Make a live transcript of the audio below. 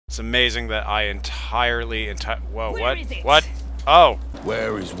It's amazing that I entirely whoa, Where what? is it? What? Oh.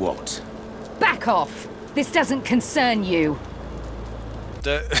 Where is what? Back off! This doesn't concern you.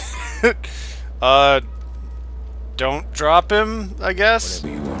 Don't drop him, I guess?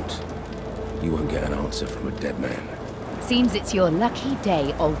 Whatever you want. You won't get an answer from a dead man. Seems it's your lucky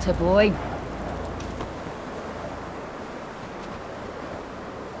day, altar boy.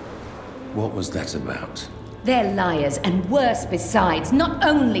 What was that about? They're liars, and worse besides. Not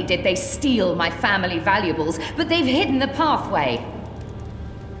only did they steal my family valuables, but they've hidden the pathway.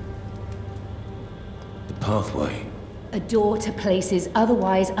 The pathway? A door to places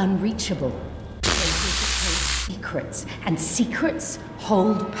otherwise unreachable. Places that hold secrets, and secrets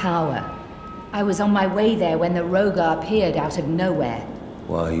hold power. I was on my way there when the Rogar appeared out of nowhere.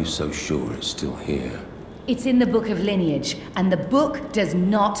 Why are you so sure it's still here? It's in the Book of Lineage, and the book does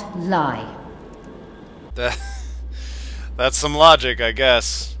not lie. That's some logic, I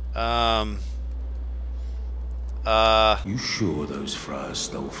guess. You sure those friars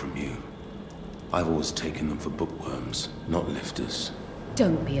stole from you? I've always taken them for bookworms, not lifters.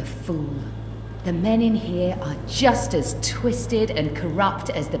 Don't be a fool. The men in here are just as twisted and corrupt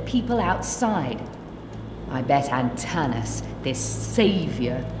as the people outside. I bet Antanas, this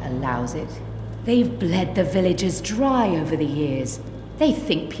savior, allows it. They've bled the villagers dry over the years. They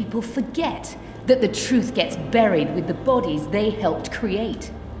think people forget that the truth gets buried with the bodies they helped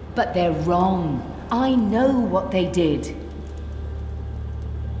create. But they're wrong. I know what they did.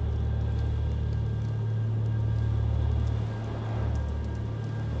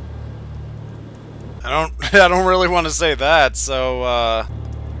 I don't really want to say that, so, I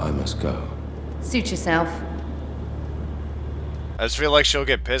must go. Suit yourself. I just feel like she'll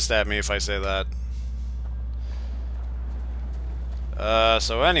get pissed at me if I say that.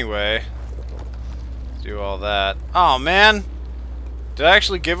 So anyway, do all that. Oh, man! Did I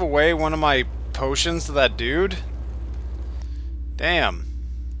actually give away one of my potions to that dude? Damn.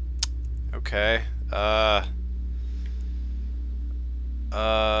 Okay, I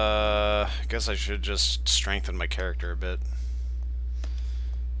guess I should just strengthen my character a bit.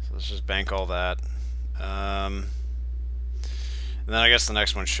 So let's just bank all that. And then I guess the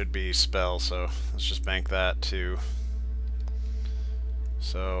next one should be spell, so let's just bank that too.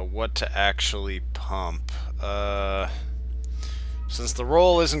 So what to actually pump? Since the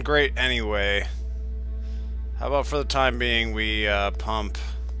roll isn't great anyway, how about for the time being we pump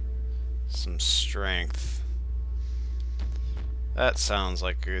some strength? That sounds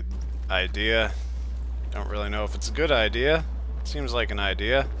like a good idea. Don't really know if it's a good idea. Seems like an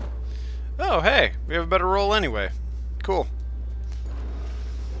idea. Oh, hey, we have a better roll anyway. Cool.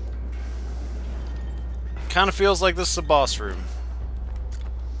 Kind of feels like this is a boss room.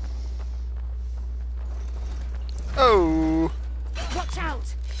 Oh! Watch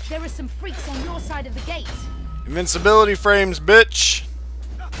out! There are some freaks on your side of the gate. Invincibility frames, bitch!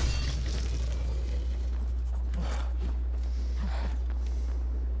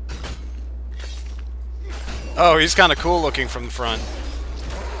 Oh, he's kind of cool looking from the front.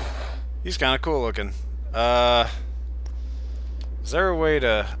 He's kind of cool looking. Is there a way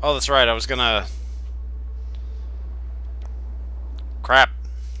to... Oh, that's right, I was gonna... Crap.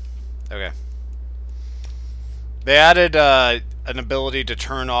 Okay. They added, an ability to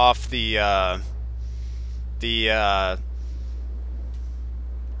turn off the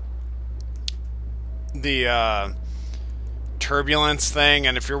turbulence thing,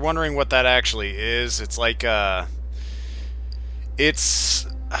 and if you're wondering what that actually is, it's like, it's...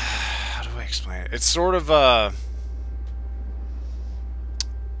 how do I explain it? It's sort of,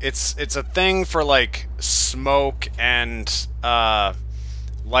 it's a thing for, like, smoke and,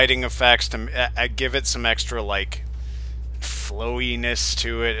 lighting effects to give it some extra, like, flowiness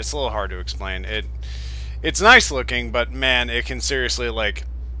to it. It's a little hard to explain. It's nice looking, but man, it can seriously, like,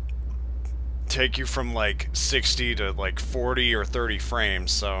 take you from, like, 60 to, like, 40 or 30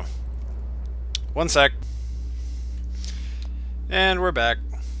 frames, so... One sec. And we're back.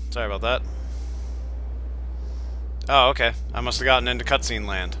 Sorry about that. Oh, okay. I must have gotten into cutscene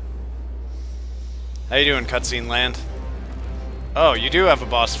land. How you doing, cutscene land? Oh, you do have a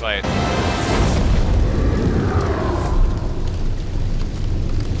boss fight.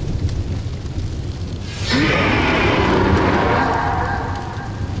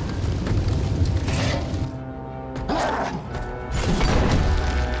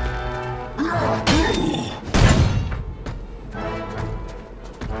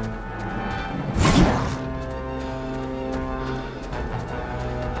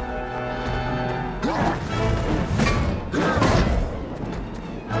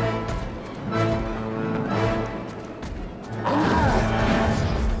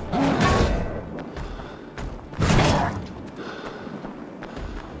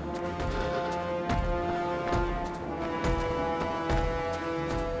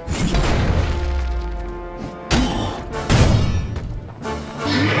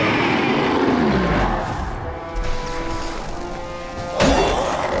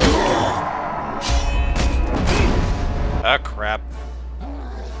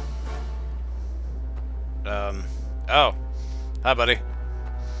 Hi, buddy.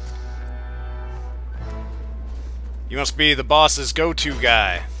 You must be the boss's go-to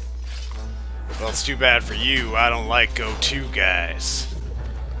guy. Well, it's too bad for you. I don't like go-to guys.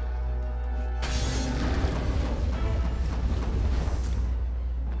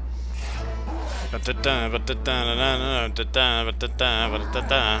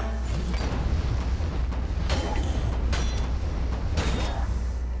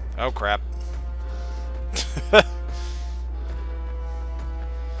 Oh, crap.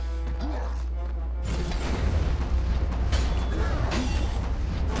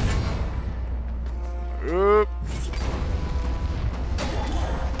 Oop.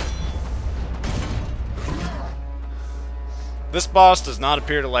 This boss does not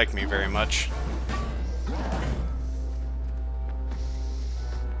appear to like me very much.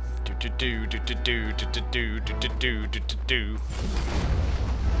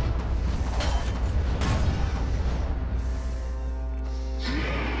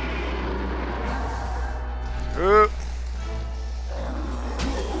 Oop.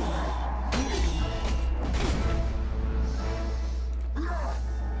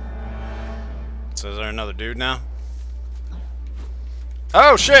 So is there another dude now?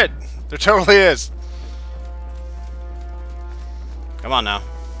 Oh shit! There totally is. Come on now.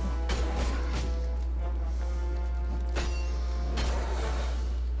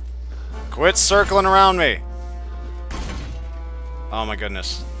 Quit circling around me. Oh my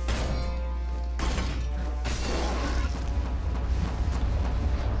goodness.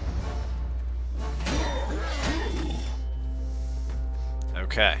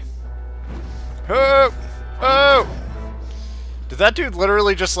 Okay. Oh! Oh! Did that dude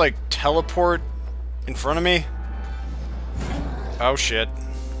literally just, like, teleport in front of me? Oh, shit.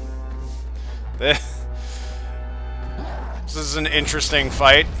 This is an interesting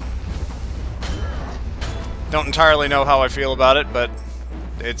fight. Don't entirely know how I feel about it, but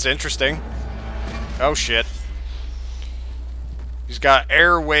it's interesting. Oh, shit. He's got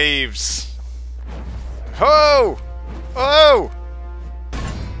air waves. Oh! Oh!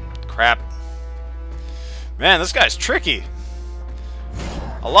 Crap. Man, this guy's tricky.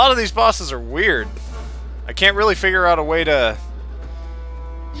 A lot of these bosses are weird. I can't really figure out a way to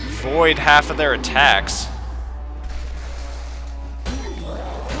void half of their attacks.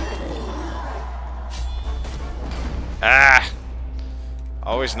 Ah!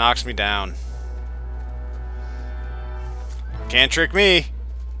 Always knocks me down. Can't trick me.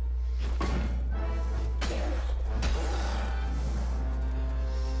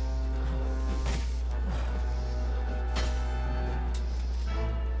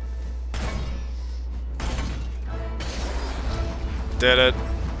 Did it.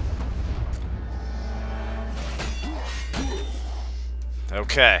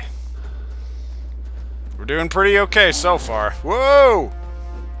 Okay. We're doing pretty okay so far. Whoa!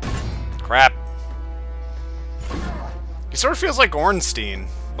 Crap. He sort of feels like Ornstein.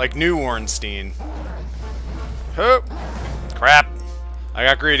 Like new Ornstein. Oh! Crap. I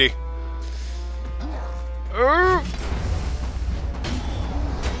got greedy. Oh!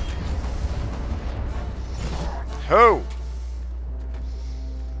 Ho!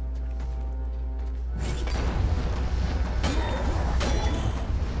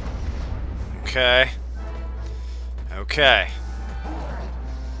 Okay. Okay.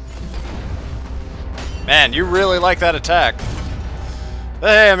 Man, you really like that attack.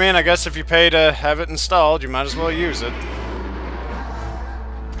 But hey, I mean, I guess if you pay to have it installed, you might as well use it.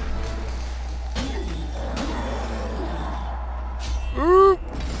 Ooh.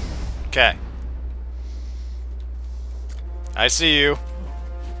 Okay. I see you.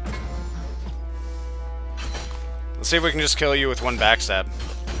 Let's see if we can just kill you with one backstab.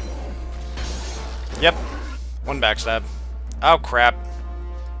 Yep. One backstab. Oh, crap.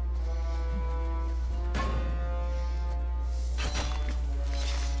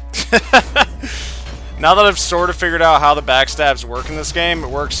 Now that I've sort of figured out how the backstabs work in this game,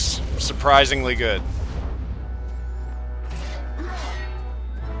 it works surprisingly good.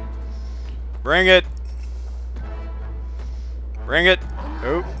 Bring it. Bring it.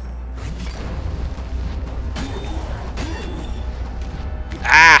 Oh.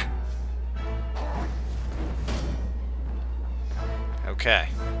 Ah! Okay.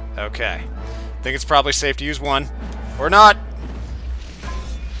 Okay. Think it's probably safe to use one. Or not!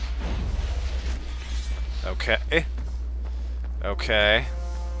 Okay. Okay.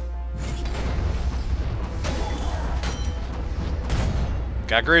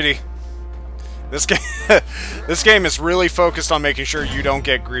 Got greedy. This game this game is really focused on making sure you don't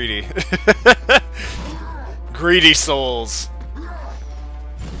get greedy. Greedy souls.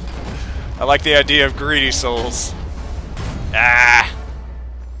 I like the idea of greedy souls. Ah!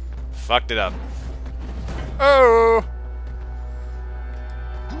 Fucked it up. Oh!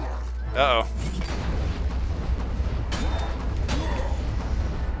 Uh-oh.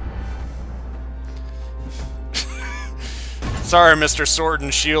 Sorry, Mr. Sword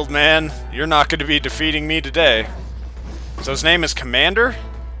and Shield Man. You're not going to be defeating me today. So his name is Commander?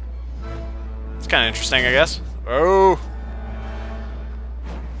 It's kind of interesting, I guess. Oh!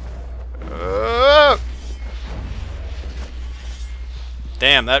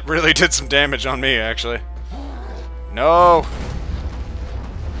 Damn, that really did some damage on me, actually. No!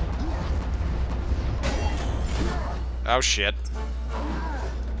 Oh, shit.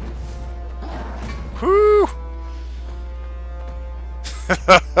 Whoo!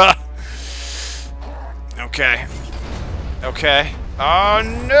 Okay. Okay. Oh,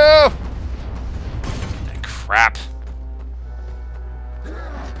 no! Crap.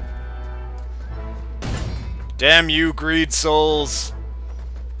 Damn you, greed souls.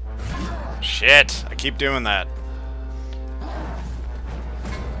 Shit, I keep doing that.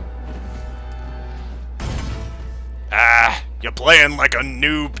 Ah, you're playing like a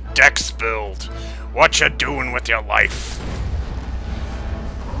noob dex build. What you doing with your life?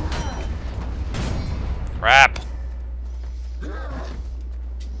 Crap.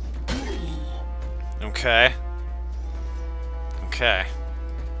 Okay. Okay.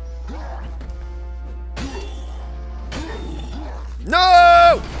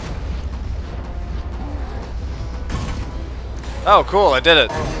 No! Oh, cool, I did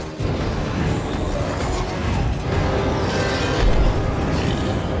it.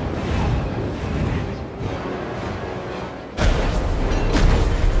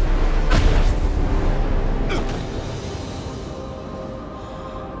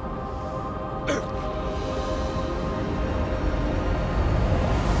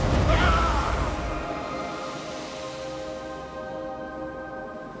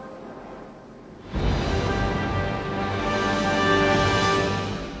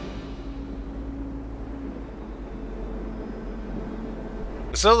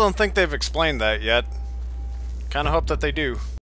 I still don't think they've explained that yet. Kinda hope that they do.